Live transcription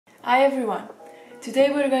Hi everyone!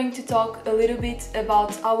 Today we're going to talk a little bit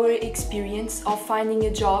about our experience of finding a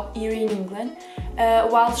job here in England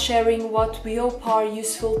while sharing what we hope are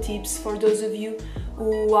useful tips for those of you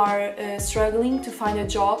who are struggling to find a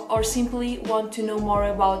job or simply want to know more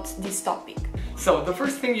about this topic. So the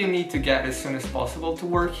first thing you need to get as soon as possible to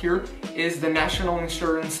work here is the National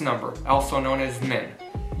Insurance Number, also known as NIN.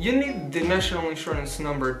 You need the National Insurance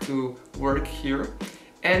Number to work here,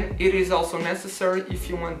 and it is also necessary if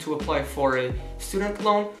you want to apply for a student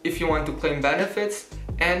loan, if you want to claim benefits,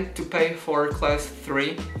 and to pay for Class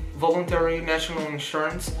 3 voluntary national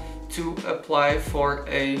insurance to apply for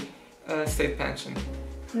a state pension.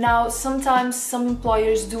 Now, sometimes some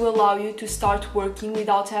employers do allow you to start working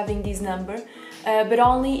without having this number, but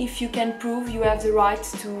only if you can prove you have the right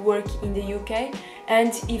to work in the UK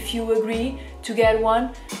and if you agree to get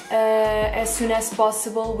one as soon as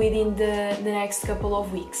possible within the next couple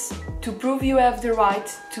of weeks. To prove you have the right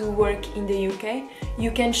to work in the UK,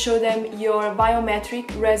 you can show them your biometric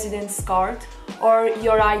residence card or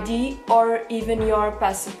your ID or even your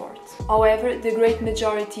passport. However, the great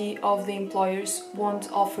majority of the employers won't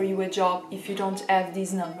offer you a job if you don't have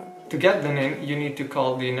this number. To get the NIN, you need to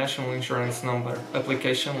call the National Insurance Number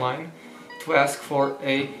application line to ask for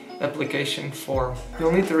a application form.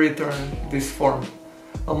 You'll need to return this form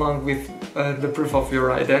along with the proof of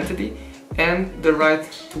your identity and the right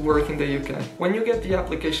to work in the UK. When you get the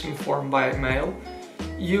application form by mail,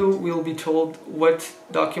 you will be told what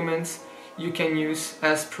documents you can use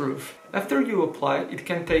as proof. After you apply, it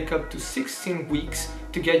can take up to 16 weeks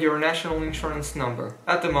to get your national insurance number.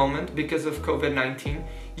 At the moment, because of COVID-19,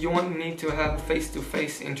 you won't need to have a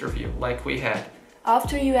face-to-face interview like we had.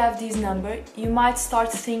 After you have this number, you might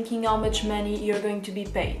start thinking how much money you're going to be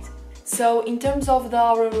paid. So, in terms of the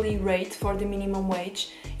hourly rate for the minimum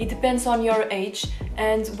wage, it depends on your age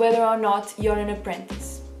and whether or not you're an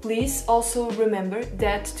apprentice. Please also remember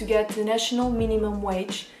that to get the national minimum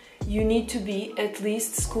wage, you need to be at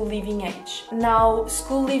least school leaving age. Now,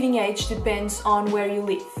 school leaving age depends on where you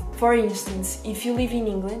live. For instance, if you live in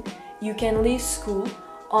England, you can leave school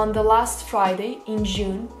on the last Friday in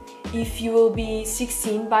June if you will be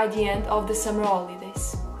 16 by the end of the summer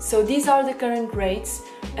holidays. So these are the current rates,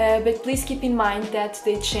 but please keep in mind that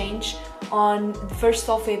they change on the 1st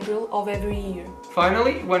of April of every year.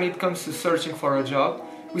 Finally, when it comes to searching for a job,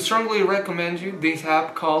 we strongly recommend you this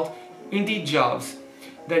app called Indeed Jobs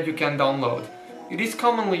that you can download. It is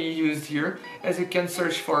commonly used here as you can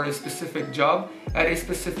search for a specific job at a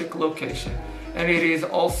specific location, and it is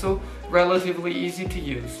also relatively easy to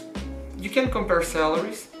use. You can compare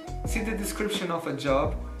salaries, see the description of a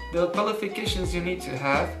job, the qualifications you need to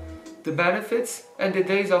have, the benefits, and the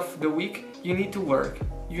days of the week you need to work.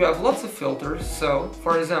 You have lots of filters, so,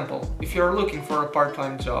 for example, if you're looking for a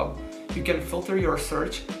part-time job, you can filter your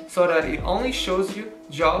search so that it only shows you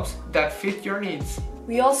jobs that fit your needs.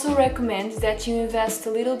 We also recommend that you invest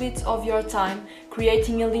a little bit of your time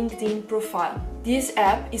creating a LinkedIn profile. This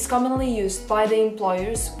app is commonly used by the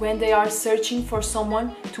employers when they are searching for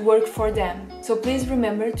someone to work for them. So please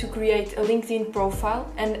remember to create a LinkedIn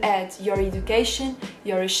profile and add your education,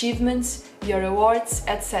 your achievements, your awards,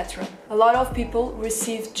 etc. A lot of people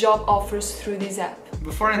receive job offers through this app.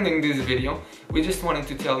 Before ending this video, we just wanted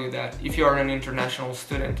to tell you that if you are an international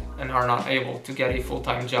student and are not able to get a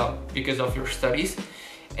full-time job because of your studies,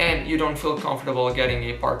 and you don't feel comfortable getting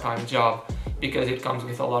a part-time job because it comes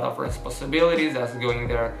with a lot of responsibilities as going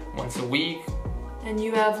there once a week, and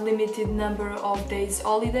you have limited number of days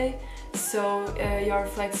holiday, so your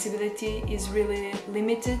flexibility is really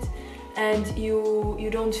limited, and you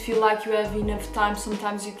don't feel like you have enough time.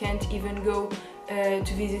 Sometimes you can't even go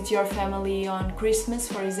to visit your family on Christmas,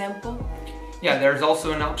 for example. Yeah, there's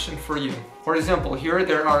also an option for you. For example, here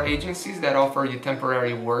there are agencies that offer you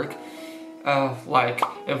temporary work, like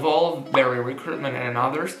Evolve, Berry Recruitment and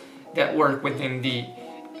others that work within the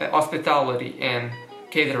hospitality and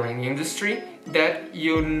catering industry that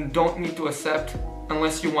you don't need to accept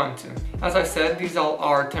unless you want to. As I said, these all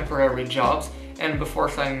are temporary jobs, and before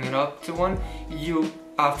signing up to one, you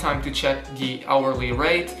have time to check the hourly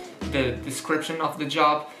rate, the description of the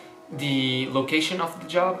job, the location of the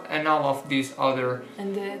job, and all of these other...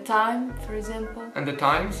 And the time, for example. And the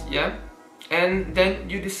times, yeah. And then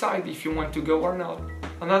you decide if you want to go or not.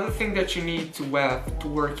 Another thing that you need to have to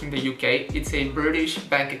work in the UK, it's a British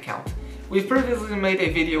bank account. We've previously made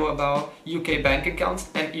a video about UK bank accounts,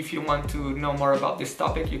 and if you want to know more about this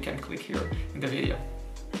topic, you can click here in the video.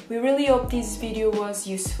 We really hope this video was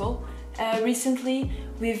useful. Recently,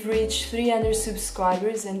 we've reached 300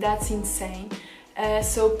 subscribers, and that's insane.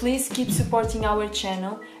 So please keep supporting our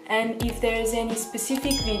channel, and if there is any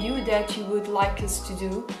specific video that you would like us to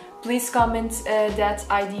do, Please comment that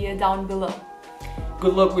idea down below.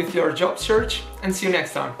 Good luck with your job search and see you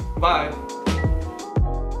next time. Bye!